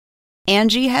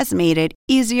Angie has made it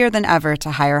easier than ever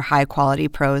to hire high-quality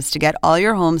pros to get all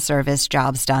your home service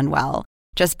jobs done well.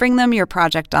 Just bring them your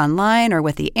project online or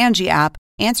with the Angie app,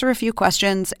 answer a few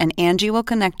questions, and Angie will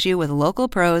connect you with local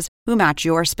pros who match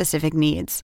your specific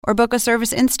needs. Or book a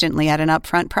service instantly at an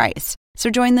upfront price. So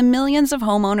join the millions of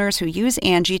homeowners who use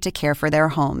Angie to care for their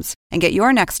homes and get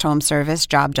your next home service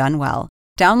job done well.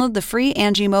 Download the free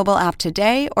Angie mobile app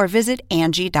today or visit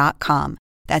Angie.com.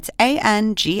 That's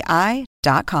ANGI.com.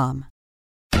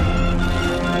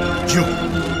 Yo.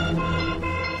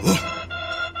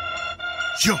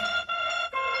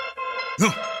 Yo.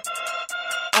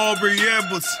 Aubrey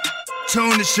Edwards,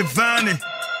 Tony Schiavone.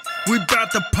 We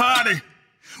bout to party.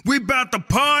 We bout to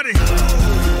party.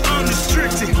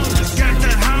 Unrestricted. Got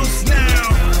the house now.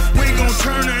 We gon'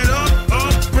 turn it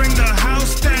up, bring the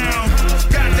house down.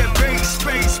 Got that bass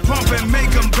space pumping,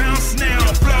 make them bounce now.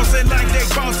 Flossing like they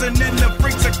bossing and the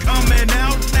freaks are coming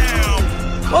out now.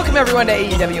 Welcome everyone to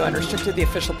AEW Unrestricted, the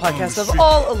official podcast of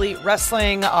All Elite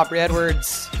Wrestling. Aubrey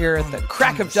Edwards here at the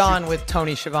crack of dawn with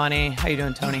Tony Schiavone. How you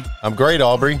doing, Tony? I'm great,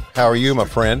 Aubrey. How are you, my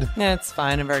friend? Yeah, it's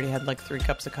fine. I've already had like 3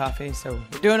 cups of coffee, so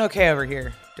we're doing okay over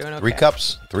here. Doing okay. 3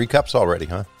 cups? 3 cups already,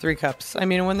 huh? 3 cups. I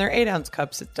mean, when they're 8-ounce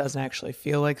cups, it doesn't actually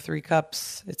feel like 3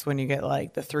 cups. It's when you get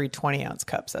like the 3 20-ounce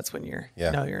cups. That's when you're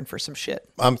in for some shit.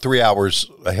 I'm 3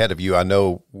 hours ahead of you. I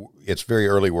know it's very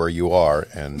early where you are,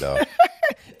 and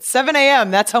 7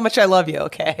 a.m. That's how much I love you.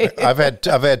 Okay. I've had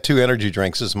 2 energy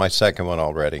drinks. This is my second one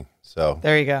already. So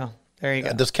there you go. There you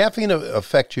go. Does caffeine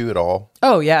affect you at all?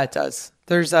 Oh yeah, it does.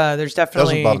 There's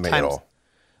definitely doesn't bother me at all.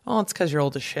 Oh, it's because you're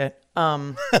old as shit.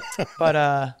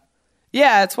 But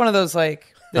yeah, it's one of those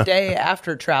like the day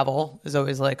after travel is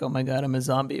always like, oh my god, I'm a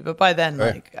zombie. But by then,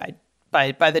 right.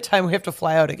 like by the time we have to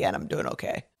fly out again, I'm doing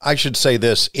okay. I should say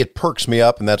this: it perks me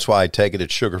up, and that's why I take it.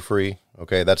 It's sugar free.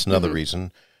 Okay, that's another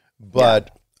reason.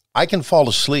 But I can fall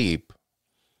asleep.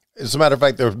 As a matter of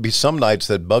fact, there'll be some nights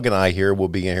that Bug and I here will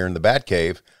be here in the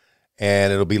Batcave,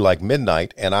 and it'll be like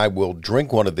midnight, and I will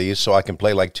drink one of these so I can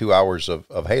play like 2 hours of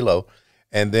Halo,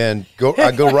 and then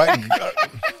I go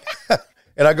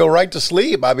right to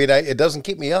sleep. I mean, it doesn't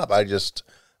keep me up.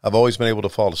 I've always been able to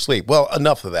fall asleep. Well,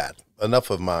 enough of that.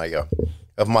 Enough of my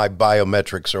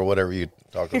biometrics or whatever you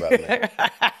talked about.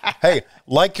 Hey,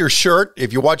 like your shirt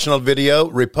if you're watching on video,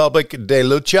 Republic de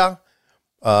Lucha.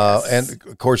 Yes. And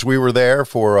of course, we were there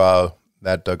for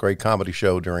that great comedy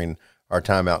show during our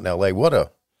time out in LA. What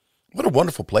a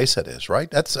wonderful place that is, right?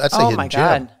 That's a hidden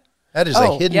gem. That is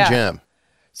a hidden gem.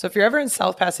 So if you're ever in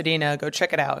South Pasadena, go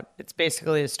check it out. It's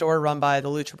basically a store run by the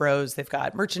Lucha Bros. They've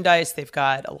got merchandise. They've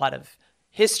got a lot of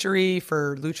history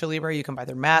for Lucha Libre. You can buy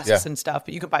their masks and stuff,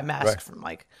 but you can buy masks from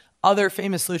like other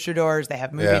famous luchadors. They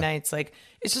have movie nights. Like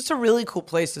it's just a really cool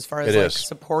place as far as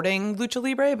supporting Lucha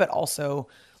Libre, but also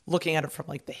looking at it from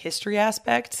like the history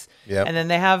aspect. Yep. And then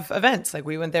they have events. Like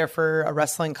we went there for a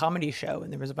wrestling comedy show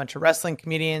and there was a bunch of wrestling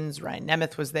comedians. Ryan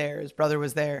Nemeth was there. His brother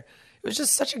was there. It was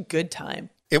just such a good time.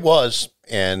 It was.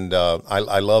 And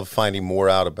I love finding more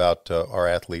out about our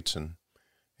athletes and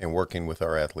working with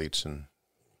our athletes. And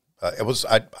I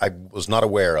was not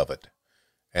aware of it.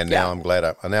 And now I'm glad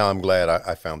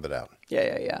I found it out.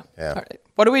 Yeah. All right.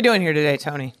 What are we doing here today,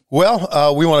 Tony?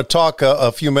 Well, we want to talk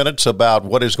a few minutes about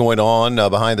what is going on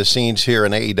behind the scenes here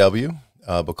in AEW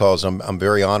because I'm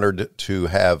very honored to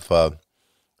have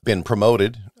been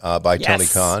promoted by Tony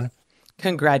Khan.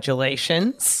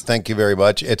 Congratulations. Thank you very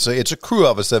much. It's a crew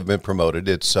of us that have been promoted.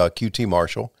 It's QT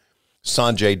Marshall,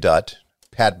 Sanjay Dutt,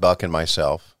 Pat Buck, and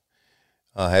myself.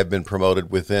 Have been promoted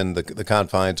within the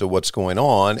confines of what's going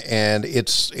on, and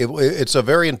it's a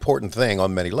very important thing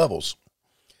on many levels.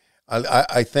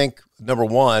 I think, number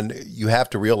one, you have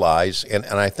to realize, and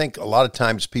I think a lot of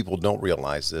times people don't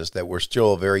realize this, that we're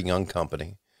still a very young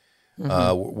company.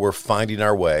 We're finding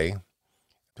our way.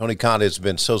 Tony Khan has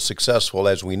been so successful,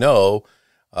 as we know,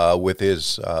 with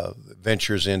his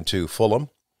ventures into Fulham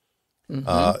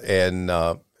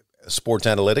and sports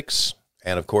analytics,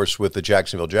 and, of course, with the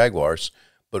Jacksonville Jaguars.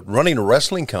 But running a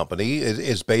wrestling company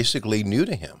is basically new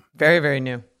to him. Very, very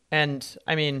new. And,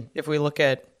 I mean, if we look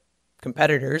at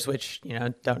competitors, which,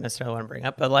 don't necessarily want to bring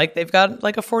up, but, like, they've got,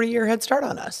 like, a 40-year head start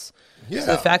on us. Yeah.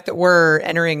 So the fact that we're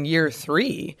entering year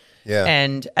 3,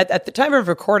 and at the time of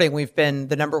recording, we've been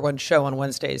the number 1 show on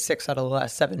Wednesdays 6 out of the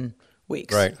last 7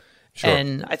 weeks. Right. Sure.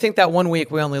 And I think that 1 week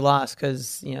we only lost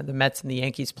because, the Mets and the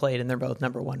Yankees played, and they're both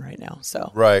number 1 right now.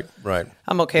 So Right.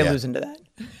 I'm okay losing to that.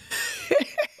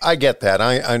 I get that.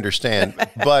 I understand.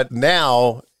 But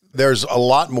now there's a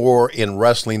lot more in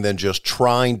wrestling than just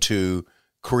trying to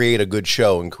create a good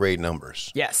show and create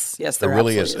numbers. Yes, there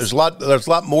really is. There's a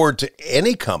lot more to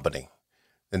any company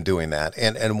in doing that.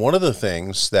 And one of the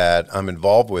things that I'm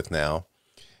involved with now,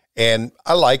 and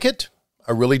I like it,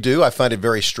 I really do. I find it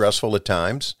very stressful at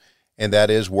times, and that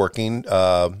is working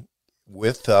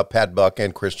with Pat Buck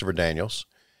and Christopher Daniels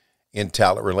in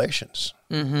talent relations.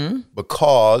 Mm-hmm.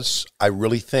 Because I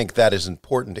really think that is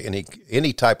important to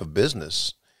any type of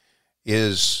business,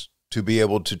 is to be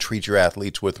able to treat your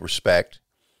athletes with respect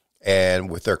and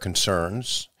with their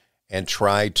concerns and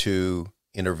try to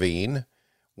intervene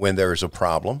when there's a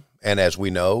problem. And as we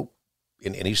know,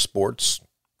 in any sports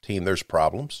team, there's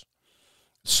problems.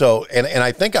 So, and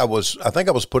I think I was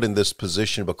put in this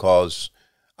position because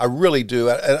I really do.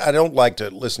 I don't like to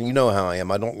listen. You know how I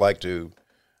am. I don't like to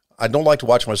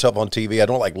watch myself on TV. I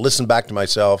don't like listen back to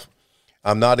myself.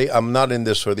 I'm not in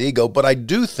this for the ego, but I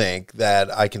do think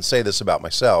that I can say this about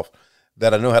myself,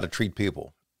 that I know how to treat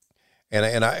people.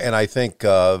 And I think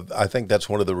that's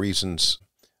one of the reasons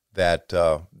that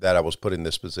I was put in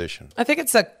this position. I think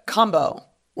it's a combo.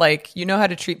 Like, you know how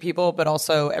to treat people, but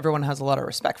also everyone has a lot of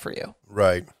respect for you.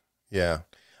 Right. Yeah.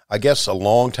 I guess a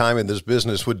long time in this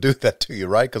business would do that to you,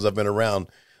 right? Because I've been around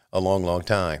a long, long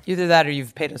time. Either that or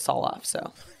you've paid us all off.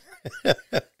 So,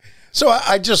 so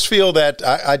I just feel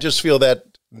that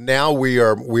now we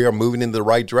are moving in the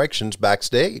right directions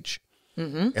backstage,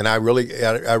 and I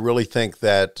really think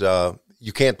that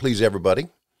you can't please everybody,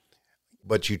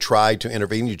 but you try to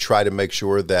intervene. You try to make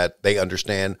sure that they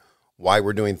understand why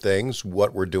we're doing things,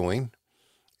 what we're doing.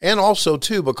 And also,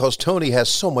 too, because Tony has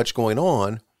so much going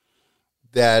on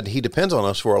that he depends on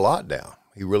us for a lot now.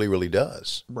 He really, really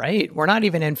does. Right. We're not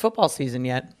even in football season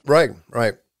yet. Right.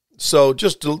 So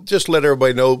just let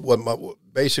everybody know what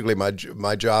basically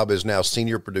my job is now: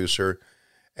 senior producer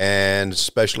and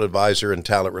special advisor in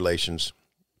talent relations.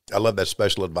 I love that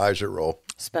special advisor role.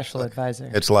 Special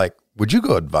advisor. It's like, would you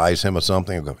go advise him or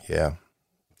something? I go, yeah.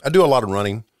 I do a lot of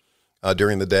running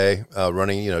during the day,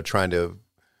 trying to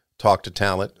talk to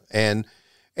talent. And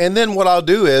then what I'll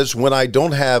do is, when I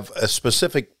don't have a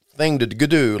specific thing to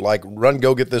do, like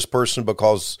go get this person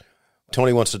because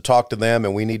Tony wants to talk to them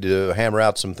and we need to hammer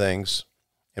out some things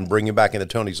and bring him back into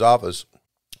Tony's office.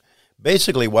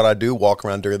 Basically what I do, walk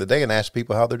around during the day and ask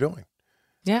people how they're doing.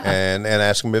 Yeah. And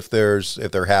ask them if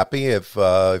they're happy, if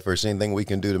there's anything we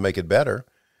can do to make it better.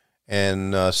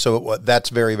 And so that's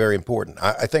very, very important.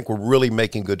 I think we're really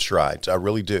making good strides. I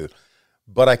really do.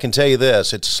 But I can tell you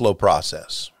this, it's a slow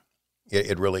process.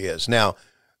 It really is. Now,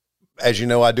 as you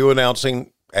know, I do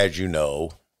announcing, as you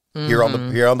know, here on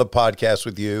the podcast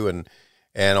with you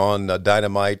and on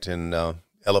Dynamite and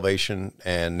Elevation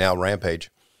and now Rampage.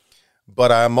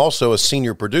 But I'm also a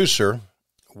senior producer,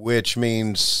 which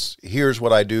means here's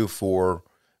what I do for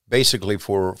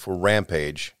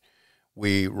Rampage.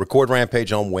 We record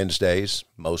Rampage on Wednesdays,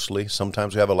 mostly.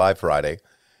 Sometimes we have a live Friday.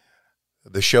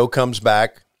 The show comes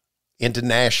back into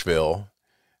Nashville.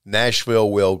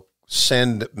 Nashville will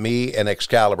send me and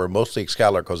Excalibur, mostly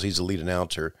Excalibur because he's the lead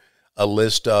announcer, a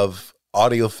list of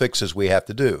audio fixes we have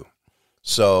to do.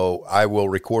 So I will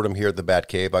record them here at the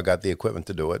Batcave. I got the equipment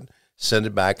to do it. Send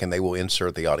it back, and they will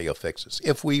insert the audio fixes.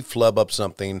 If we flub up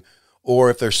something, or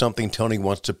if there's something Tony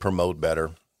wants to promote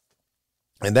better,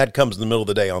 and that comes in the middle of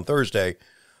the day on Thursday.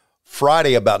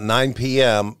 Friday, about 9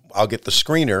 p.m., I'll get the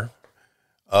screener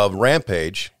of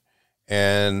Rampage,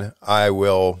 and I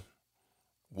will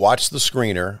watch the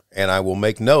screener, and I will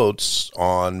make notes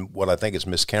on what I think is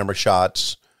missed camera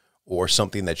shots or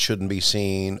something that shouldn't be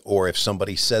seen, or if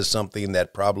somebody says something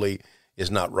that probably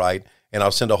is not right. And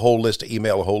I'll send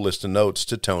email a whole list of notes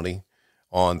to Tony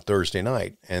on Thursday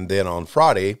night. And then on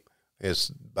Friday,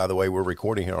 by the way, we're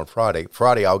recording here on Friday.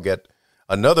 Friday, I'll get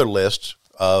another list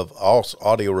of all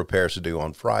audio repairs to do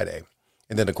on Friday.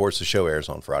 And then, of course, the show airs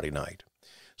on Friday night.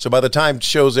 So by the time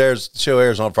show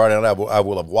airs on Friday night, I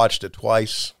will have watched it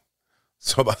twice.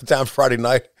 So by the time Friday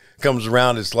night comes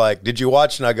around, it's like, did you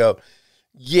watch? And I go,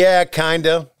 yeah, kind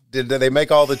of. Did they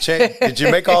make all the Did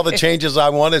you make all the changes I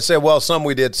wanted? Say, well, some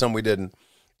we did, some we didn't.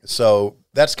 So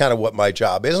that's kind of what my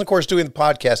job is. And, of course, doing the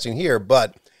podcasting here.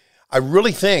 But I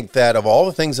really think that of all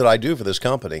the things that I do for this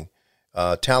company,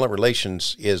 talent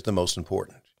relations is the most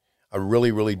important. I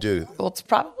really, really do. Well, it's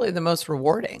probably the most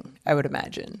rewarding, I would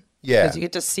imagine. Yeah. Because you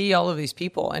get to see all of these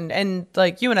people. And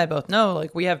like you and I both know,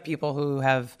 like we have people who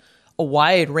have a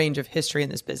wide range of history in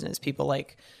this business. People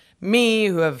like me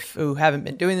who haven't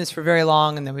been doing this for very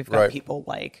long. And then we've got people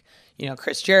like,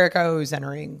 Chris Jericho, who's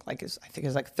entering his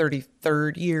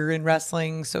 33rd year in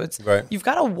wrestling. So it's, you've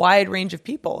got a wide range of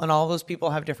people, and all those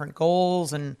people have different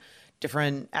goals and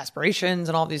different aspirations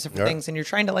and all these different things, and you're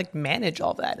trying to like manage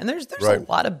all that. And there's Right. a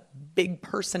lot of big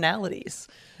personalities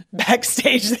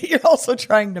backstage that you're also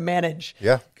trying to manage.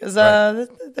 Yeah, because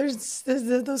there's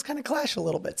those kind of clash a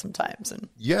little bit sometimes. And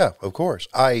yeah, of course.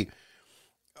 And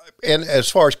as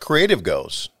far as creative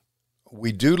goes,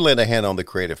 we do lend a hand on the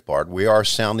creative part. We are a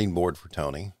sounding board for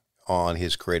Tony on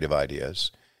his creative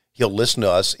ideas. He'll listen to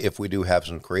us if we do have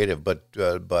some creative,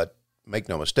 but make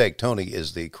no mistake, Tony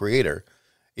is the creator,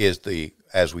 is the,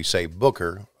 as we say,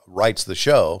 booker, writes the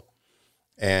show,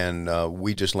 and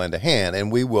we just lend a hand,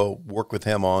 and we will work with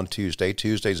him on Tuesday.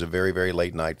 Tuesday's a very, very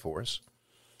late night for us,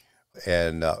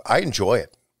 and I enjoy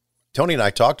it. Tony and I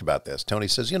talked about this. Tony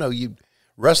says,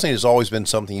 wrestling has always been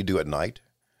something you do at night.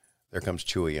 There comes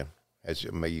Chewy, as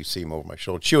you see him over my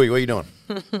shoulder. Chewy, what are you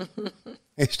doing?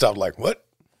 He stopped like, what?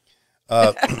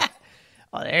 Oh,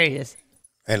 there he is.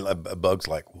 And Bug's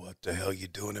like, what the hell are you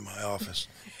doing in my office?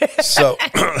 So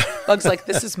Bug's like,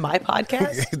 this is my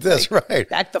podcast? That's like, right.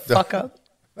 Back the fuck up.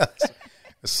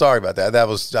 Sorry about that.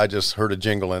 I just heard a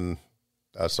jingle and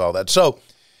I saw that. So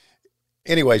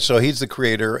anyway, so he's the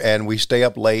creator, and we stay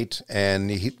up late, and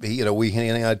he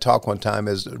and I talked one time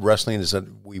as wrestling is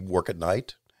we work at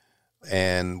night,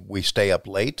 and we stay up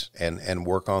late and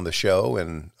work on the show,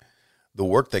 and the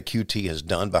work that QT has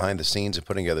done behind the scenes and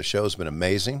putting together shows has been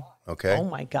amazing. Okay. Oh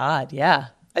my God. Yeah.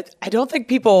 I don't think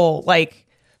people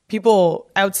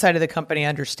outside of the company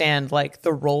understand like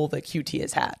the role that QT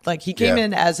has had. Like he came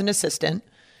in as an assistant,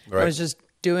 right. was just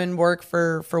doing work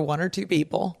for one or two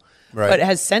people, right. but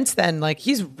has since then, like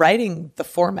he's writing the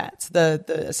formats, the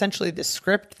essentially the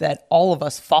script that all of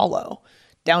us follow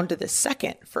down to the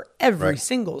second for every right.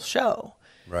 single show.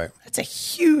 Right. It's a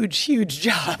huge, huge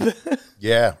job.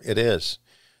 Yeah, it is.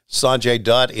 Sanjay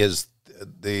Dutt is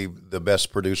the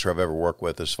best producer I've ever worked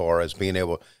with as far as being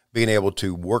able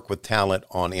to work with talent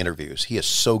on interviews. He is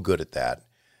so good at that.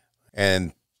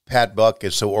 And Pat Buck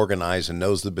is so organized and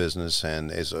knows the business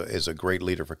and is a great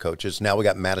leader for coaches. Now we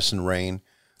got Madison Rain,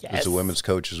 who's a women's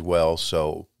coach as well.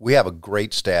 So we have a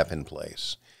great staff in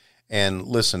place. And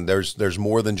listen, there's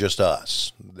more than just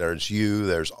us. There's you.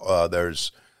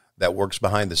 There's that works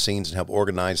behind the scenes and help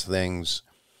organize things.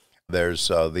 There's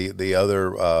the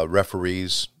other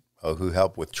referees who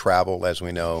help with travel, as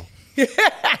we know.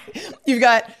 You've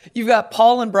got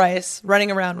Paul and Bryce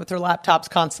running around with their laptops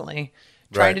constantly,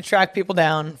 trying to track people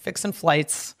down, fixing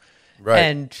flights. Right.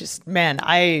 And just, man,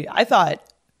 I thought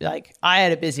like I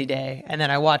had a busy day, and then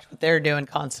I watched what they're doing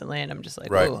constantly, and I'm just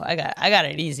like, oh, I got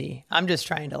it easy. I'm just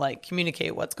trying to like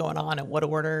communicate what's going on and what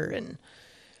order, and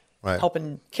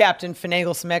helping Captain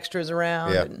finagle some extras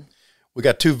around. Yeah. And we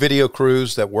got 2 video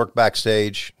crews that work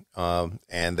backstage,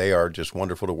 and they are just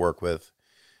wonderful to work with.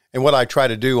 And what I try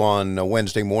to do on a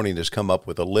Wednesday morning is come up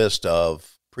with a list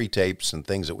of pre-tapes and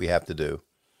things that we have to do.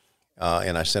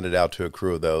 And I send it out to a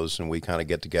crew of those, and we kind of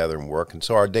get together and work. And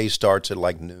so our day starts at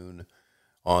like noon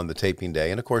on the taping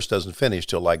day, and of course doesn't finish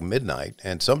till like midnight.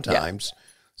 And sometimes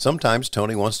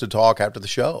Tony wants to talk after the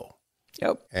show.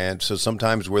 Yep. And so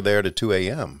sometimes we're there to 2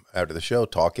 a.m. after the show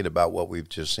talking about what we've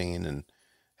just seen and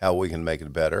how we can make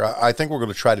it better. I think we're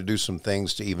going to try to do some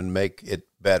things to even make it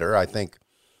better.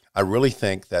 I really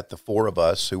think that the 4 of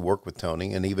us who work with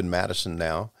Tony, and even Madison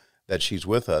now that she's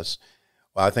with us,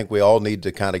 I think we all need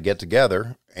to kind of get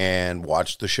together and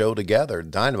watch the show together,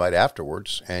 Dynamite,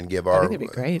 afterwards, and give our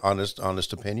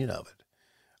honest opinion of it.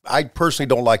 I personally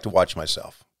don't like to watch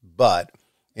myself, but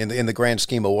in the grand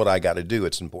scheme of what I got to do,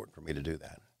 it's important for me to do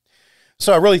that.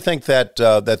 So I really think that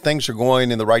that things are going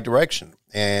in the right direction,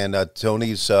 and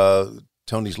Tony's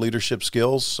leadership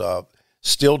skills,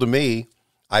 still to me,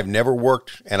 I've never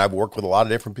worked, and I've worked with a lot of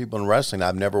different people in wrestling.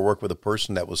 I've never worked with a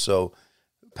person that was so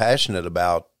passionate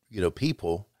about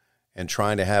people and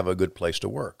trying to have a good place to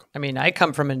work. I mean, I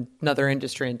come from another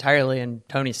industry entirely, and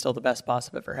Tony's still the best boss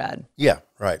I've ever had. Yeah,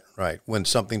 right. When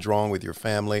something's wrong with your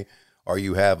family or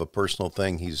you have a personal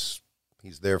thing, he's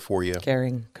there for you.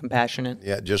 Caring, compassionate.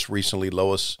 Yeah, just recently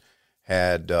Lois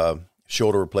had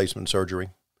shoulder replacement surgery,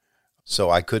 so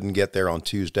I couldn't get there on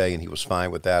Tuesday, and he was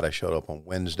fine with that. I showed up on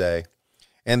Wednesday.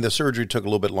 And the surgery took a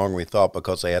little bit longer than we thought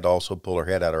because they had to also pull her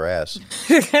head out of her ass.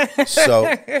 So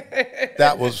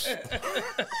that was...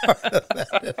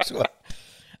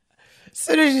 As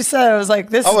soon as you said it, I was like,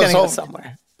 this is going to go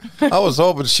somewhere. I was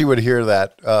hoping she would hear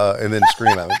that and then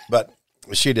scream at me, but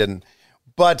she didn't.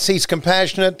 But he's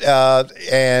compassionate,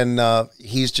 and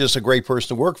he's just a great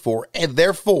person to work for. And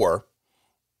therefore,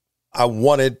 I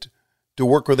wanted to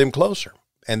work with him closer.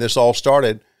 And this all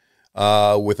started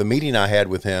with a meeting I had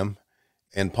with him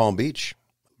in Palm Beach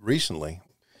recently.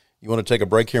 You want to take a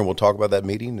break here and we'll talk about that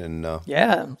meeting? And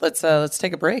yeah, let's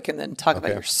take a break and then talk about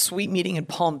your sweet meeting in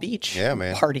Palm Beach. Yeah,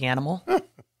 man. Party animal.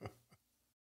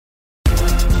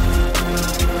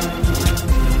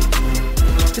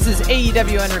 This is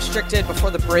AEW Unrestricted. Before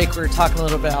the break, we were talking a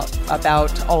little bit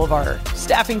about all of our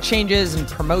staffing changes and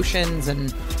promotions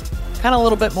and kind of a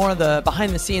little bit more of the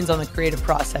behind the scenes on the creative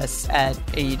process at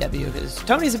AEW, because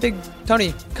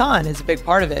Tony Khan is a big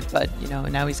part of it, but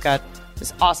now he's got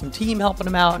this awesome team helping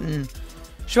him out. And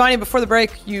Shivani, before the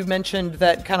break, you mentioned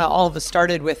that kind of all of this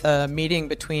started with a meeting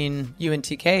between you and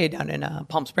TK down in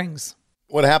Palm Springs.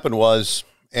 What happened was,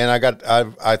 and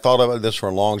I thought about this for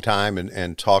a long time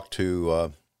and talked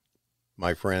to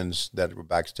my friends that were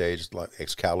backstage, like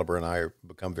Excalibur and I have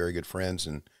become very good friends,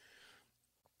 and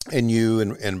you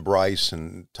and Bryce,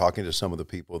 and talking to some of the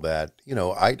people that,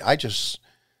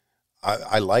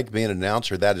 I like being an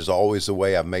announcer. That is always the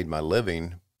way I've made my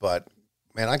living, but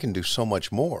man, I can do so much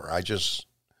more.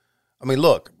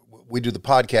 Look, we do the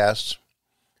podcasts.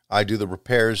 I do the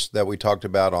repairs that we talked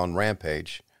about on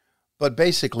Rampage, but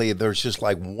basically there's just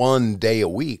like one day a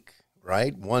week,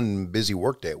 right? One busy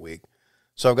work day a week.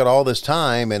 So I've got all this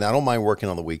time, and I don't mind working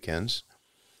on the weekends.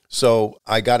 So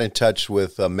I got in touch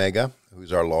with Mega,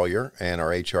 who's our lawyer and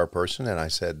our HR person, and I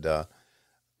said,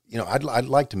 I'd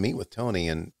like to meet with Tony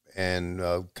and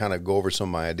kind of go over some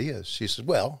of my ideas. She said,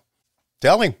 well,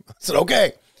 tell him. I said,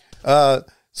 okay.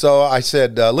 So I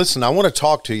said, listen, I want to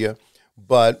talk to you,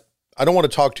 but I don't want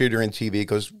to talk to you during TV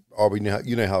because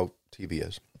you know how TV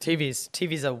is.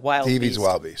 TV's a wild beast. TV's a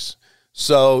wild beast.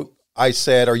 So I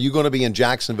said, are you going to be in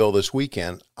Jacksonville this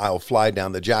weekend? I'll fly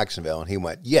down to Jacksonville. And he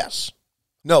went, yes.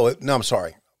 No, I'm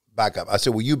sorry. Back up. I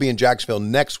said, will you be in Jacksonville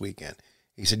next weekend?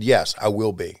 He said, yes, I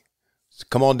will be. So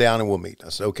come on down and we'll meet. I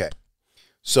said, okay.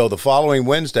 So the following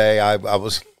Wednesday, I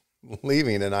was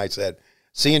leaving and I said,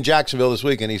 see you in Jacksonville this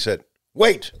weekend. He said,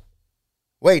 wait,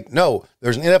 no,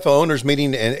 there's an NFL owners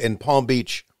meeting in Palm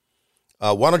Beach.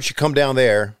 Why don't you come down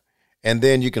there and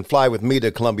then you can fly with me to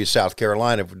Columbia, South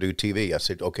Carolina to do TV. I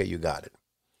said, okay, you got it.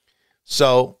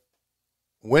 So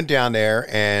went down there,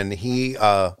 and he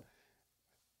and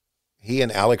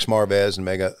Alex Marvez and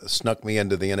Mega snuck me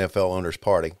into the NFL owners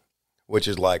party, which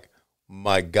is like,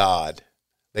 my God,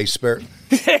 they spare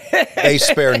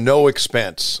no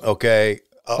expense. Okay.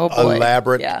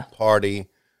 Elaborate party.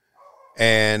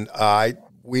 And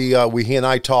he and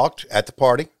I talked at the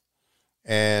party,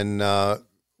 and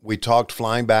we talked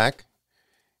flying back.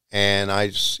 And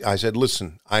I said,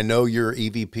 listen, I know your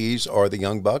EVPs are the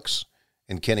Young Bucks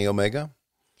and Kenny Omega.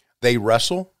 They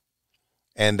wrestle,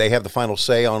 and they have the final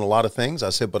say on a lot of things. I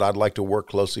said, but I'd like to work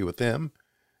closely with them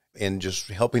and just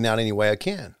helping out any way I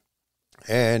can.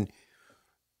 And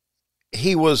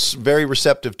he was very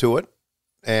receptive to it.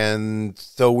 And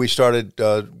so we started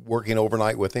working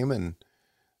overnight with him. And,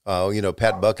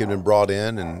 Pat Buck had been brought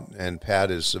in, and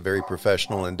Pat is very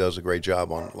professional and does a great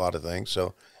job on a lot of things.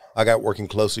 So I got working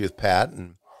closely with Pat,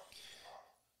 and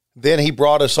then he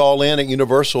brought us all in at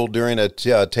Universal during a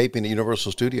taping at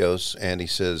Universal Studios, and he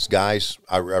says, guys,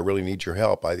 I really need your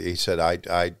help. He said,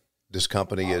 this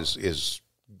company is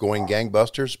going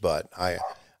gangbusters, but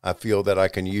I feel that I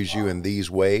can use you in these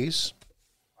ways.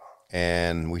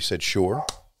 And we said, sure.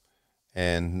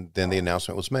 And then the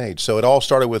announcement was made. So it all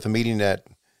started with a meeting at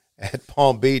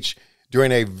Palm Beach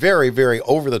during a very, very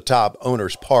over-the-top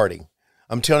owners party.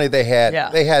 I'm telling you, they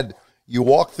had you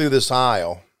walk through this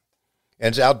aisle, and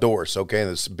it's outdoors, okay, in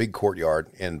this big courtyard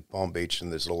in Palm Beach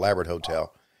in this elaborate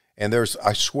hotel, and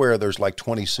I swear there's like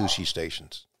 20 sushi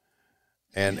stations,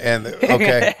 and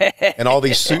okay, and all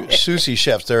these sushi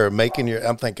chefs there are making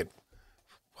I'm thinking,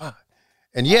 wow,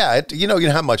 and yeah, you know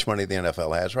how much money the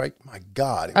NFL has, right? My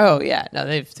God. Oh yeah, no,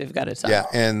 they've got it. Yeah,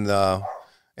 and a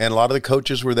lot of the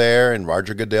coaches were there, and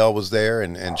Roger Goodell was there,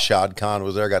 and Shad Khan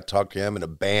was there. I got to talk to him, and a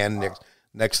band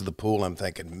next to the pool. I'm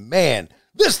thinking, man,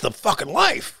 this is the fucking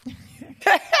life.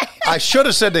 I should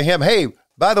have said to him, hey,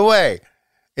 by the way,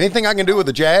 anything I can do with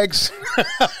the Jags?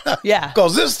 Yeah.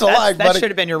 Because this is the life, buddy. That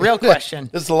should have been your real question.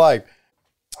 This is the life.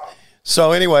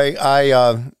 So anyway,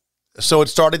 so it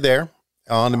started there,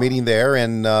 on the meeting there,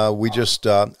 and we just,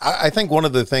 I think one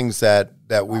of the things that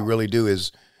we really do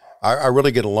is I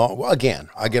really get along. Well, again,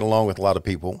 I get along with a lot of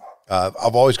people.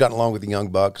 I've always gotten along with the Young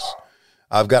Bucks.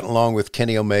 I've gotten along with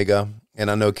Kenny Omega. And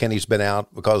I know Kenny's been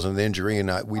out because of an injury, and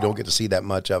we don't get to see that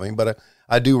much of him. But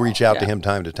I do reach out to him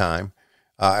time to time.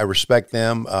 I respect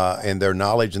them and their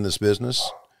knowledge in this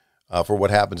business for what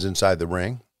happens inside the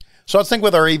ring. So I think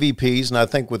with our EVPs, and I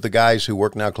think with the guys who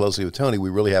work now closely with Tony, we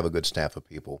really have a good staff of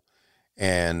people.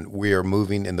 And we are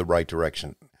moving in the right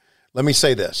direction. Let me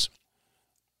say this.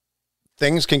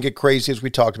 Things can get crazy, as we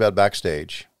talked about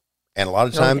backstage. And a lot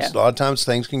of times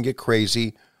things can get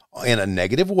crazy in a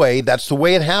negative way. That's the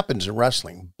way it happens in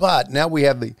wrestling. But now we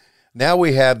have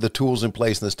the tools in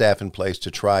place and the staff in place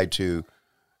to try to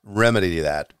remedy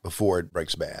that before it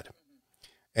breaks bad.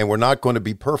 And we're not going to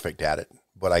be perfect at it,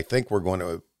 but I think we're going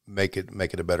to make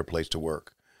it a better place to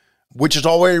work, which has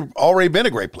already been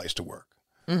a great place to work.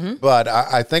 Mm-hmm. But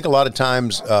I think a lot of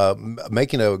times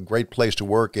making a great place to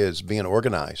work is being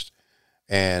organized.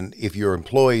 And if your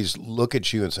employees look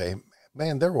at you and say,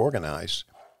 man, they're organized,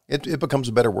 it becomes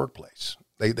a better workplace.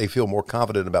 They feel more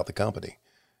confident about the company.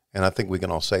 And I think we can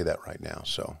all say that right now.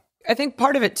 So I think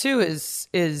part of it too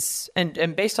is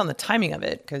and based on the timing of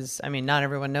it, because I mean, not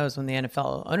everyone knows when the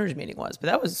NFL owners meeting was, but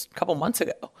that was a couple months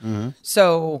ago. Mm-hmm.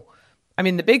 So, I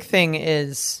mean, the big thing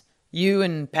is you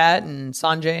and Pat and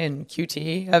Sanjay and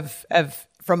QT have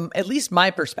from at least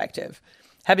my perspective,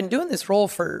 have been doing this role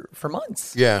for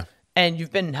months. Yeah. And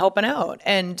you've been helping out.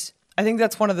 And I think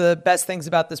that's one of the best things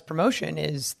about this promotion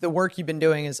is the work you've been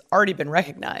doing has already been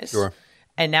recognized. Sure.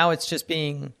 And now it's just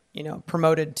being,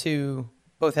 promoted to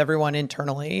both everyone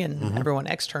internally and everyone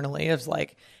externally. It's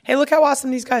like, hey, look how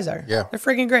awesome these guys are. Yeah. They're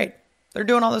freaking great. They're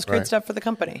doing all this great stuff for the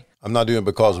company. I'm not doing it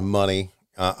because of money,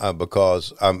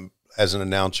 because I'm, as an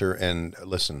announcer, and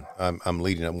listen, I'm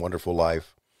leading a wonderful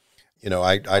life.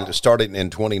 I started in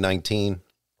 2019,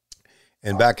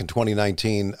 and back in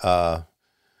 2019,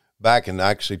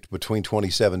 actually between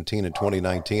 2017 and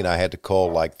 2019, I had to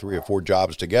call like 3 or 4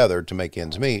 jobs together to make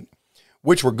ends meet,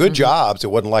 which were good jobs.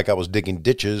 It wasn't like I was digging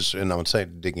ditches, and I'm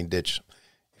saying digging ditch.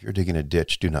 If you're digging a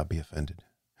ditch, do not be offended.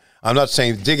 I'm not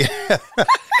saying digging.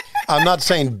 I'm not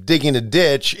saying digging a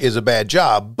ditch is a bad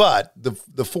job, but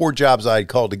the 4 jobs I had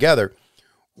called together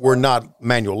were not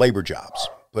manual labor jobs,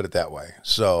 put it that way.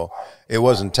 So it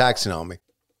wasn't taxing on me.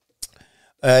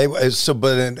 I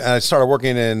started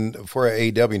working for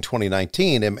AEW in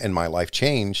 2019, and my life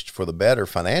changed for the better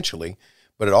financially,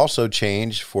 but it also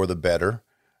changed for the better,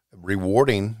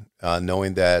 rewarding,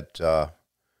 knowing that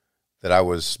I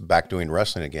was back doing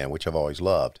wrestling again, which I've always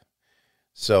loved.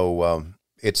 So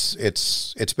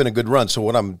it's been a good run. So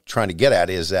what I'm trying to get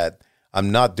at is that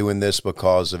I'm not doing this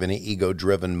because of any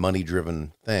ego-driven,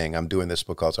 money-driven thing. I'm doing this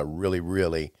because I really,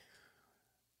 really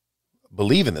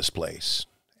believe in this place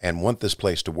and want this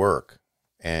place to work,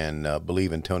 and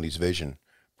believe in Tony's vision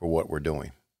for what we're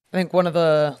doing. I think one of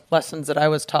the lessons that I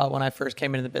was taught when I first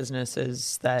came into the business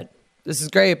is that this is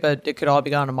great, but it could all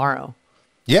be gone tomorrow.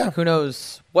 Yeah. Like, who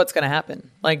knows what's going to happen?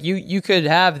 Like you could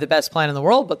have the best plan in the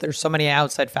world, but there's so many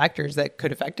outside factors that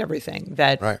could affect everything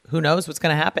that Who knows what's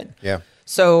going to happen. Yeah.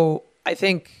 So I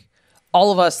think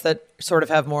all of us that sort of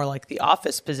have more like the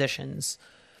office positions,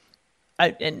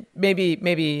 and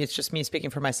maybe it's just me speaking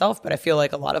for myself, but I feel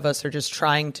like a lot of us are just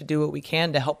trying to do what we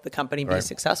can to help the company be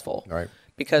successful. Right.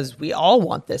 Because we all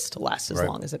want this to last as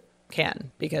long as it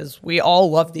can, because we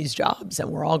all love these jobs and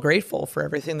we're all grateful for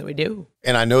everything that we do.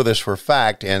 And I know this for a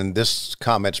fact, and this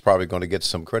comment's probably going to get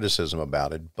some criticism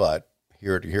about it, but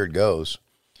here it goes.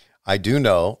 I do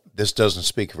know, this doesn't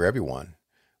speak for everyone,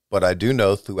 but I do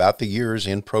know throughout the years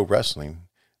in pro wrestling,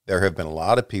 there have been a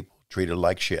lot of people treated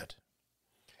like shit.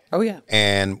 Oh, yeah.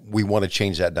 And we want to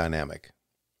change that dynamic.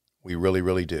 We really,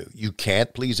 really do. You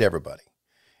can't please everybody.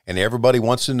 And everybody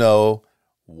wants to know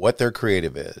what their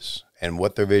creative is and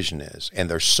what their vision is. And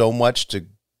there's so much to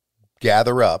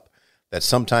gather up that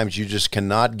sometimes you just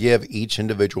cannot give each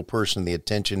individual person the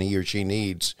attention he or she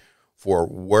needs for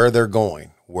where they're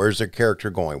going, where's their character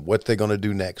going, what they're going to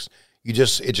do next. You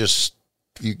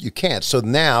can't. So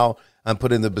now I'm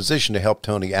put in the position to help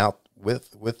Tony out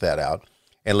with that out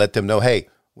and let them know, hey,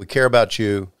 we care about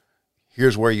you.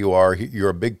 Here's where you are. You're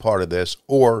a big part of this.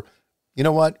 Or, you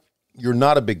know what? You're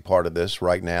not a big part of this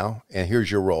right now, and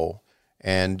here's your role.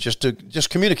 And just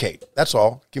communicate. That's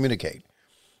all. Communicate.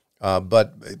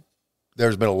 But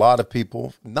there's been a lot of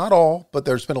people, not all, but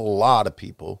there's been a lot of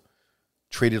people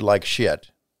treated like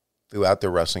shit throughout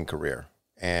their wrestling career.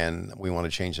 And we want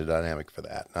to change the dynamic for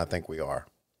that. And I think we are.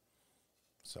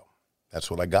 So that's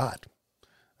what I got.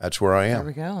 That's where I am. There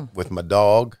we go. With my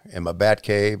dog and my bat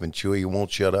cave and Chewy, you won't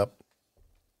shut up.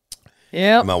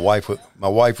 Yeah. My wife with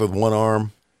one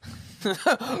arm.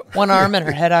 One arm and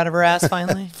her head out of her ass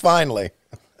finally. Finally.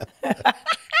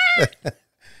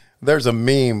 There's a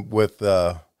meme with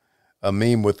the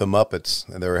Muppets,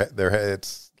 and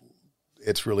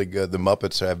it's really good. The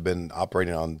Muppets have been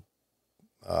operating on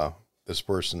this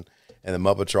person, and the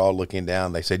Muppets are all looking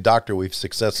down. They say, "Doctor, we've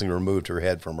successfully removed her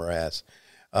head from her ass."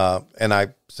 And I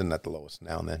send that to Lois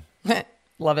now and then.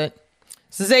 Love it.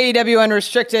 This is AEW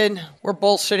Unrestricted. We're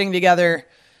bullshitting together.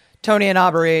 Tony and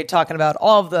Aubrey talking about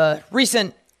all of the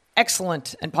recent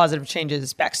excellent and positive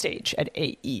changes backstage at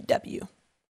AEW.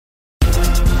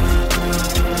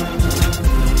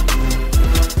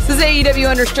 This is AEW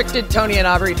Unrestricted. Tony and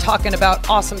Aubrey talking about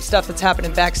awesome stuff that's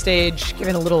happening backstage,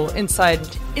 giving a little inside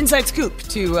scoop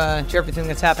to everything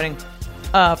that's happening.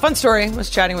 Fun story. Was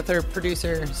chatting with her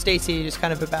producer Stacy just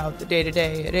kind of about the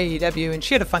day-to-day at AEW, and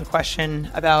she had a fun question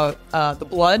about the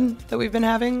blood that we've been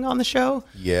having on the show.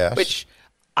 Yes. Which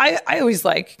I always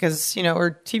like because, you know,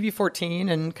 we're TV 14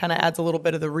 and kind of adds a little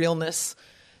bit of the realness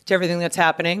to everything that's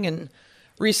happening. And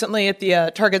recently at the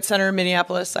Target Center in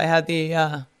Minneapolis, I had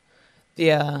the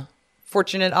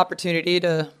fortunate opportunity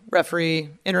to referee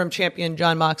interim champion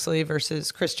Jon Moxley versus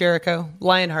Chris Jericho,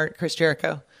 Lionheart Chris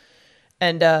Jericho.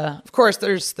 And of course,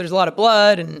 there's a lot of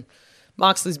blood, and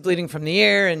Moxley's bleeding from the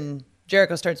ear, and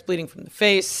Jericho starts bleeding from the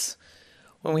face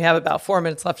when we have about 4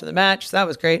 minutes left in the match. So that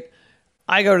was great.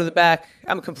 I go to the back.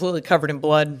 I'm completely covered in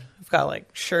blood. I've got like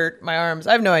shirt, my arms.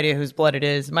 I have no idea whose blood it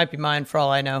is. It might be mine for all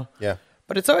I know. Yeah.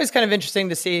 But it's always kind of interesting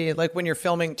to see, like, when you're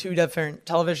filming two different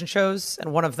television shows,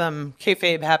 and one of them,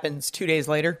 kayfabe, happens 2 days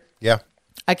later. Yeah.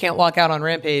 I can't walk out on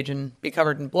Rampage and be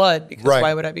covered in blood, because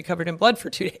why would I be covered in blood for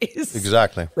 2 days?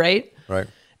 Exactly. Right? Right.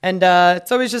 And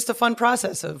it's always just a fun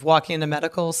process of walking into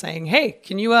medical saying, hey,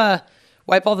 can you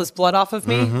wipe all this blood off of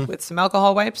me with some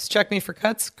alcohol wipes? Check me for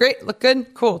cuts. Great. Look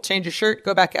good. Cool. Change your shirt.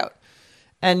 Go back out.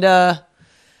 And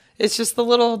it's just the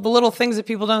little things that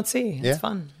people don't see. It's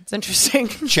fun. It's interesting.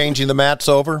 Changing the mats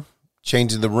over,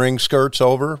 changing the ring skirts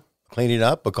over, cleaning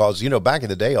up, because, you know, back in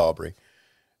the day, Aubrey,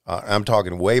 I'm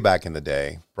talking way back in the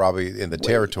day, probably in the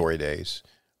territory days,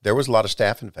 there was a lot of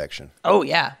staph infection. Oh,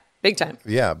 yeah. Big time.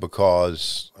 Yeah,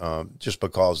 because just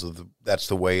because of that's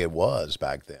the way it was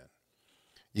back then.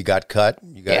 You got cut,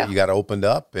 you got opened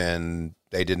up, and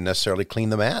they didn't necessarily clean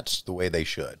the mats the way they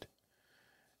should.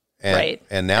 And, right.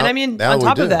 And now, and I mean, on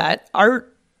top of that, our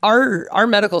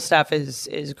medical staff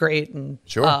is great. And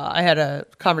sure. I had a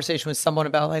conversation with someone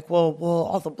about like, well,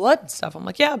 all the blood and stuff. I'm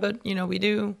like, yeah, but you know, we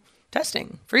do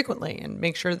testing frequently and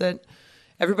make sure that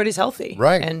everybody's healthy.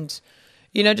 Right. And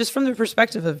you know, just from the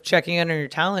perspective of checking in on your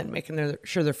talent, making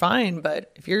sure they're fine.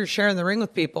 But if you're sharing the ring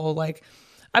with people, like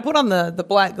I put on the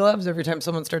black gloves every time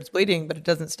someone starts bleeding, but it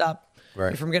doesn't stop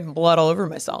me from getting blood all over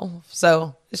myself.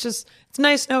 So it's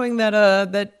nice knowing that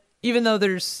that even though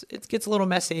it gets a little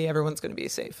messy, everyone's going to be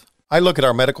safe. I look at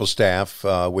our medical staff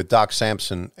with Doc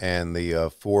Sampson and the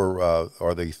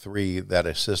the three that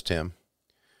assist him.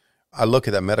 I look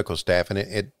at that medical staff,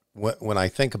 and when I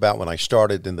think about when I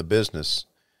started in the business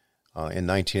in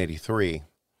 1983,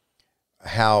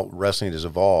 how wrestling has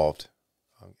evolved.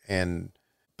 And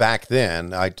back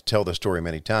then, I tell the story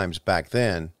many times, back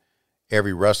then,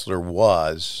 every wrestler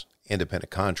was independent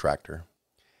contractor.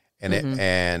 And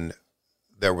and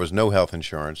there was no health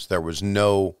insurance. There was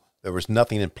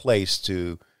nothing in place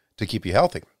to keep you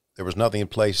healthy. There was nothing in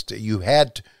place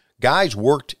guys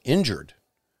worked injured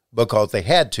because they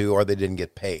had to, or they didn't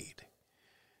get paid.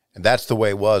 And that's the way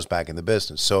it was back in the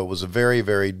business. So it was a very,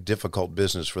 very difficult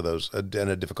business for those, and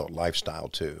a difficult lifestyle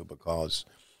too, because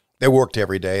they worked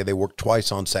every day. They worked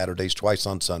twice on Saturdays, twice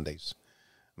on Sundays.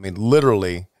 I mean,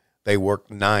 literally, they worked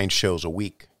 9 shows a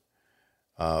week.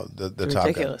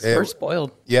 Ridiculous. We're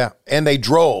spoiled. Yeah, and they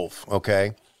drove.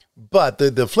 Okay, but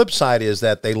the flip side is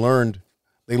that they learned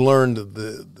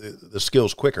the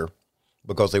skills quicker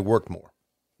because they worked more,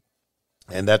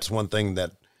 and that's one thing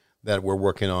that we're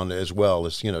working on as well,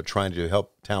 is, you know, trying to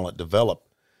help talent develop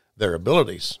their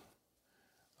abilities,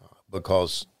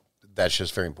 because that's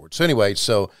just very important. So anyway,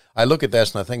 so I look at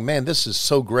this and I think, man, this is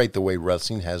so great the way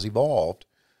wrestling has evolved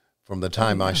from the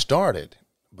time I started,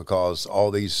 because all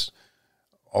these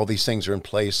things are in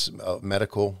place.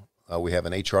 Medical, we have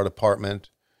an HR department.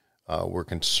 We're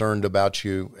concerned about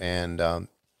you, and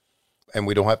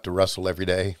we don't have to wrestle every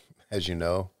day, as you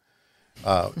know.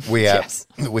 We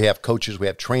have coaches, we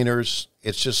have trainers.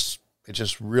 It's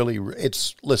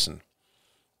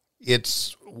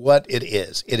what it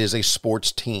is. It is a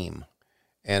sports team,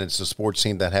 and it's a sports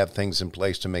team that have things in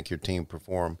place to make your team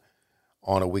perform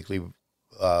on a weekly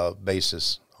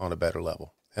basis on a better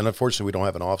level. And unfortunately, we don't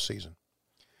have an off season.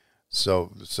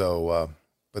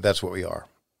 But that's what we are.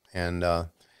 And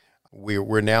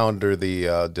we're now under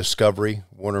the Discovery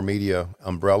Warner Media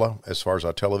umbrella as far as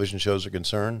our television shows are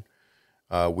concerned.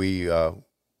 We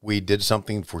did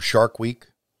something for Shark Week.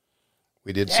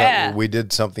 We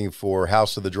did something for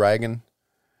House of the Dragon,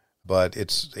 but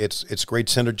it's great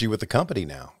synergy with the company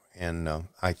now. And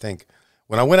I think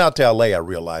when I went out to LA, I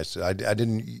realized it. I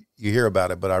didn't, you hear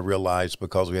about it, but I realized,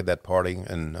 because we had that party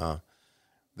and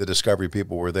the Discovery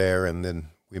people were there, and then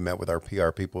we met with our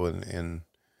PR people in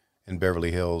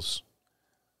Beverly Hills,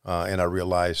 and I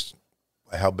realized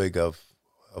how big of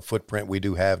a footprint we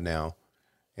do have now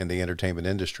in the entertainment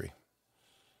industry.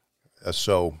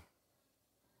 So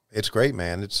It's great,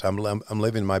 man. I'm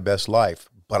living my best life,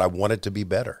 but I want it to be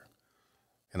better.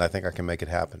 And I think I can make it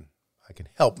happen. I can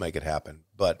help make it happen,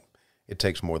 but it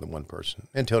takes more than one person.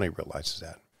 And Tony realizes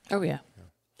that. Oh, yeah.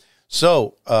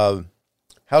 So,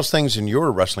 how's things in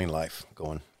your wrestling life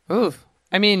going? Ooh,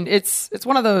 I mean, it's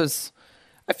one of those,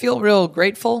 I feel real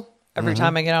grateful every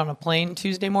time I get on a plane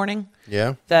Tuesday morning.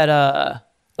 Yeah. That,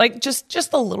 like,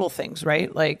 just the little things,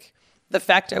 right? Like, the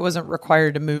fact I wasn't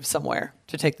required to move somewhere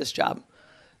to take this job.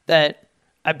 That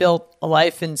I built a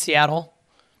life in Seattle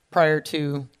prior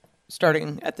to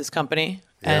starting at this company,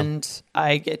 and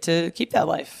I get to keep that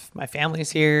life. My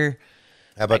family's here.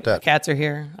 How about that? My cats are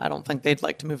here. I don't think they'd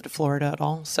like to move to Florida at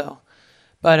all. So,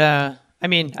 but I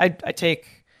mean, I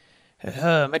take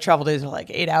my travel days are like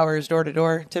 8 hours door to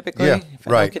door typically if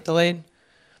I don't get delayed.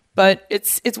 But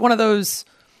it's one of those,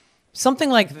 something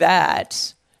like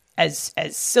that, as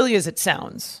silly as it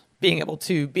sounds, being able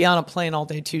to be on a plane all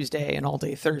day Tuesday and all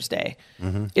day Thursday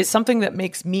is something that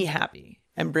makes me happy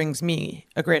and brings me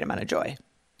a great amount of joy.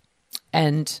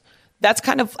 And that's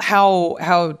kind of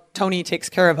how Tony takes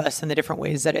care of us in the different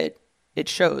ways that it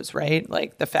shows, right?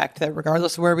 Like the fact that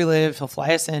regardless of where we live, he'll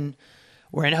fly us in.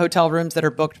 We're in hotel rooms that are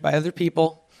booked by other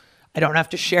people. I don't have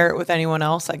to share it with anyone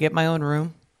else. I get my own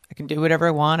room. I can do whatever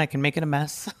I want. I can make it a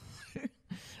mess.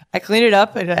 I clean it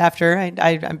up after.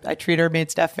 I treat our maid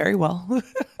staff very well.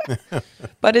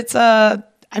 But it's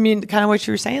I mean, kind of what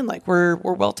you were saying, like we're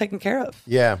well taken care of.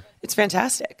 Yeah. It's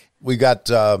fantastic. We got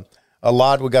a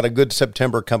lot. We got a good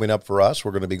September coming up for us.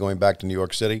 We're going to be going back to New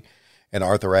York City and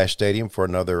Arthur Ashe Stadium for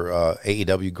another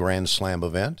AEW Grand Slam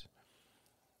event.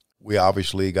 We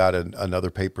obviously got another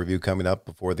pay-per-view coming up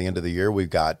before the end of the year. We've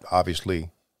got, obviously,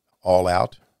 All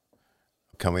Out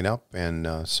coming up. And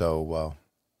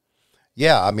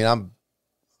yeah, I mean,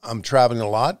 I'm traveling a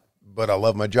lot, but I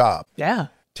love my job. Yeah.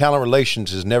 Talent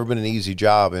relations has never been an easy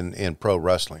job in pro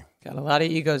wrestling. Got a lot of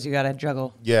egos you got to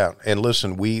juggle. Yeah, and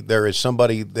listen, there is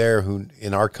somebody there who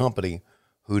in our company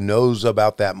who knows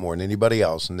about that more than anybody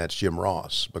else, and that's Jim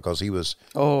Ross, because he was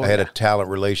head of talent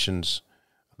relations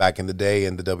back in the day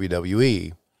in the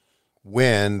WWE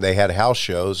when they had house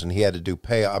shows and he had to do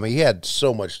pay. I mean, he had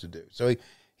so much to do. So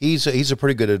he's a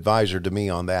pretty good advisor to me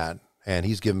on that, and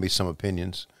he's given me some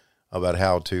opinions about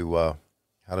how to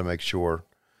make sure,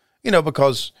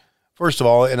 because first of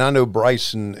all, and I know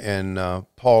Bryce and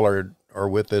Paul are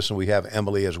with us, and we have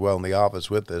Emily as well in the office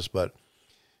with us, but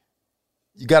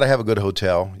you got to have a good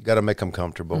hotel. You got to make them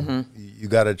comfortable. Mm-hmm. You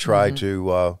got to try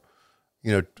to,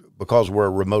 because we're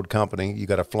a remote company, you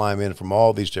got to fly them in from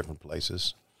all these different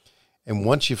places. And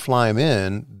once you fly them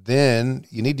in, then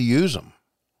you need to use them.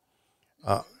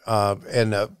 I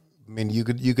mean, you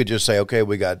could just say, okay,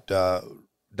 we got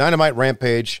Dynamite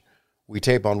Rampage, we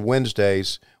tape on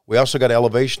Wednesdays. We also got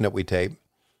Elevation that we tape,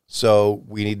 so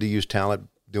we need to use talent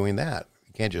doing that.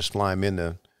 You can't just fly them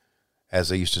in as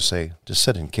they used to say, to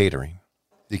sit in catering.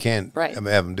 You can't have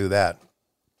them do that.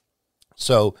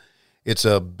 So it's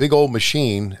a big old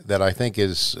machine that I think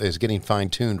is getting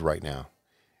fine-tuned right now.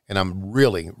 And I'm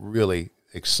really, really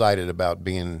excited about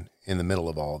being in the middle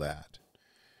of all that.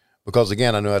 Because,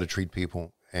 again, I know how to treat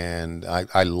people, and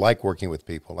I like working with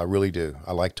people. I really do.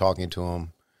 I like talking to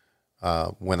them.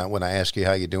 When I ask you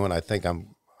how you're doing,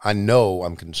 I know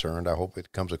I'm concerned. I hope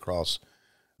it comes across,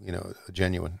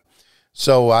 genuine.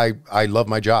 So I love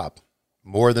my job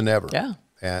more than ever. Yeah.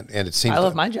 And it seems I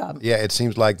love my job. Yeah, it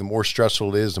seems like the more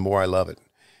stressful it is, the more I love it.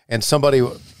 And somebody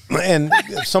was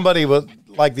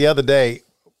like the other day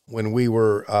when we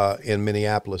were in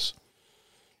Minneapolis.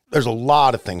 There's a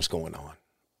lot of things going on.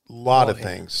 A lot of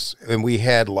things. And we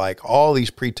had like all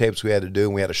these pre-tapes we had to do,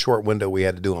 and we had a short window we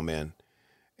had to do them in.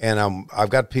 And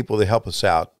I've got people that help us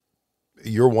out.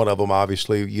 You're one of them,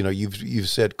 obviously. You've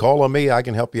said, call on me, I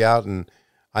can help you out. And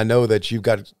I know that you've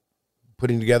got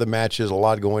putting together matches, a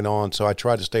lot going on. So I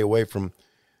try to stay away from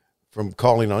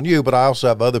calling on you, but I also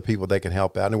have other people that can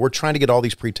help out. And we're trying to get all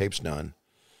these pre-tapes done.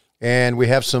 And we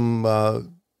have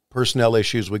some personnel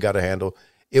issues we got to handle.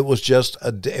 It was just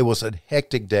it was a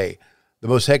hectic day. The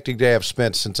most hectic day I've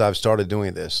spent since I've started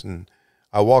doing this. And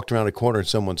I walked around the corner and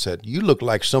someone said, "You look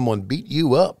like someone beat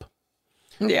you up."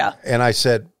 Yeah. And I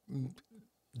said,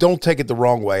 "Don't take it the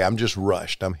wrong way. I'm just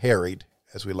rushed. I'm harried,"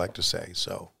 as we like to say.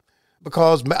 So,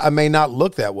 because I may not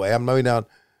look that way. I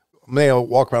may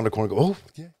walk around the corner and go, "Oh,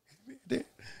 yeah,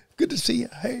 good to see you.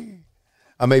 Hey."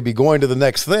 I may be going to the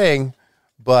next thing,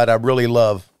 but I really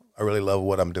love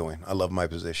what I'm doing. I love my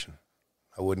position.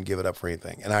 I wouldn't give it up for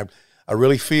anything. And I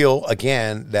really feel,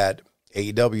 again, that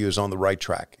AEW is on the right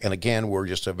track. And again, we're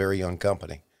just a very young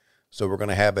company. So we're going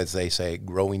to have, as they say,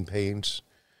 growing pains.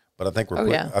 But I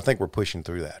think we're pushing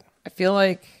through that. I feel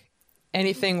like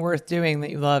anything worth doing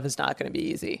that you love is not going to be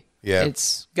easy. Yeah.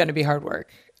 It's going to be hard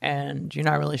work, and you're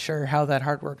not really sure how that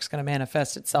hard work is going to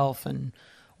manifest itself and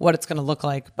what it's going to look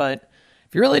like. But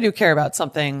if you really do care about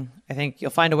something, I think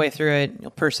you'll find a way through it,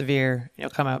 you'll persevere, and you'll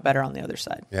come out better on the other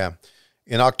side. Yeah.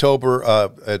 In October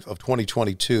of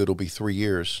 2022, it'll be 3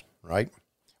 years, right?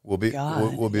 We'll be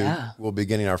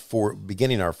beginning our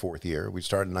fourth year. We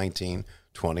started in 19,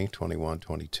 20, 21,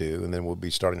 22, and then we'll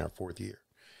be starting our fourth year.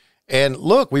 And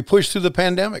look, we pushed through the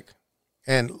pandemic.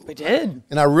 And we did.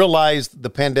 And I realized the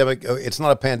pandemic, it's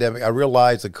not a pandemic. I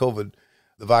realized the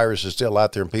virus is still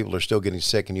out there and people are still getting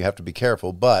sick and you have to be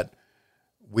careful. But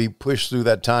we pushed through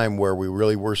that time where we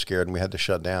really were scared and we had to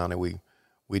shut down, and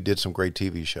we did some great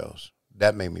TV shows.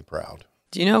 That made me proud.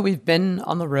 Do you know we've been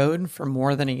on the road for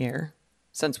more than a year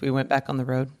since we went back on the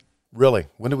road? Really?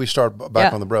 When did we start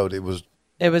back on the road? It was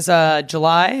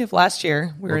July of last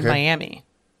year. We were in Miami.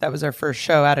 That was our first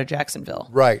show out of Jacksonville.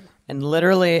 Right. And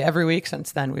literally every week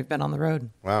since then, we've been on the road.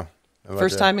 Wow.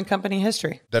 First time in company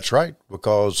history. That's right,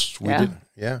 because we did.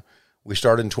 Yeah. We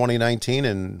started in 2019,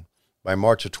 and by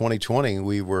March of 2020,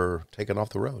 we were taken off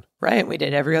the road. Right. We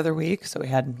did every other week, so we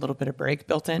had a little bit of break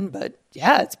built in. But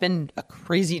yeah, it's been a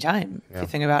crazy time. Yeah. If you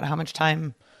think about how much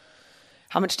time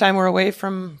we're away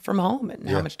from home and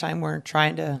how much time we're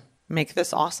trying to make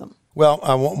this awesome. Well,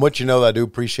 I want you to know that I do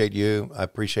appreciate you. I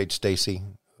appreciate Stacy,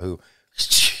 who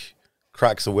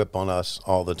cracks the whip on us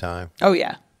all the time. Oh,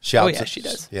 yeah. She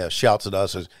does. Yeah, shouts at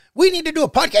us as, we need to do a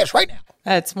podcast right now.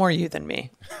 It's more you than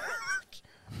me.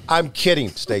 I'm kidding,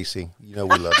 Stacy. You know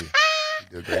we love you. You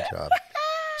do a great job.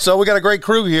 So we got a great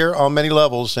crew here on many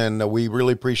levels, and we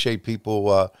really appreciate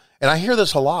people. And I hear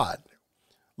this a lot.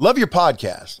 Love your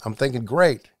podcast. I'm thinking,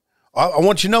 great. I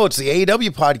want you to know it's the AEW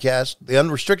podcast, the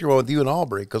unrestricted one with you and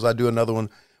Aubrey, because I do another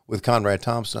one with Conrad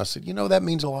Thompson. I said, that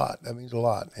means a lot. That means a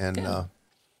lot. And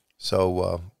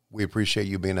so we appreciate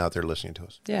you being out there listening to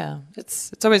us. Yeah,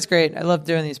 it's always great. I love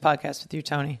doing these podcasts with you,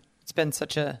 Tony. It's been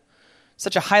such a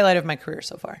highlight of my career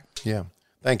so far. Yeah,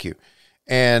 thank you.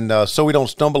 And so we don't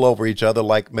stumble over each other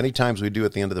like many times we do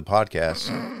at the end of the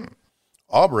podcast.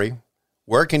 Aubrey,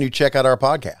 where can you check out our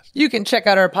podcast? You can check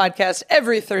out our podcast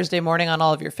every Thursday morning on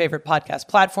all of your favorite podcast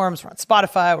platforms. We're on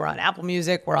Spotify. We're on Apple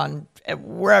Music. We're on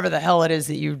wherever the hell it is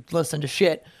that you listen to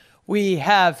shit. We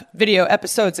have video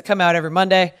episodes that come out every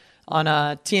Monday on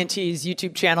TNT's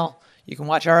YouTube channel. You can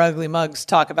watch our ugly mugs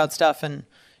talk about stuff and,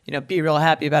 be real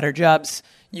happy about our jobs.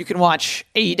 You can watch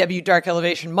AEW Dark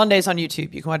Elevation Mondays on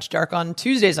YouTube. You can watch Dark on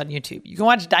Tuesdays on YouTube. You can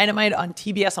watch Dynamite on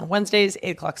TBS on Wednesdays,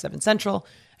 8 o'clock, 7 Central.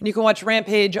 And you can watch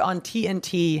Rampage on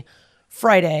TNT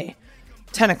Friday,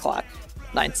 10 o'clock,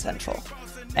 9 Central.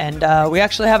 And we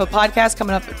actually have a podcast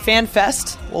coming up at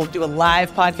FanFest. We'll do a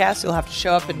live podcast. You'll have to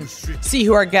show up and see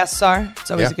who our guests are.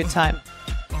 It's always a good time.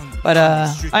 But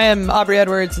I am Aubrey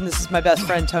Edwards, and this is my best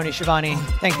friend, Tony Schiavone.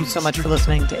 Thank you so much for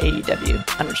listening to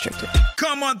AEW Unrestricted.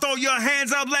 Come on, throw your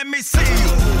hands up, let me see you.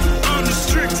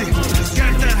 Unrestricted,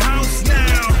 got the house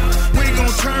now. We gon'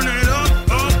 turn it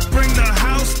up, bring the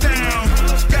house down.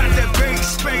 Got that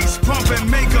bass space pumping,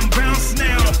 make them bounce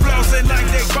now. Flossing like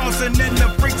they bossing in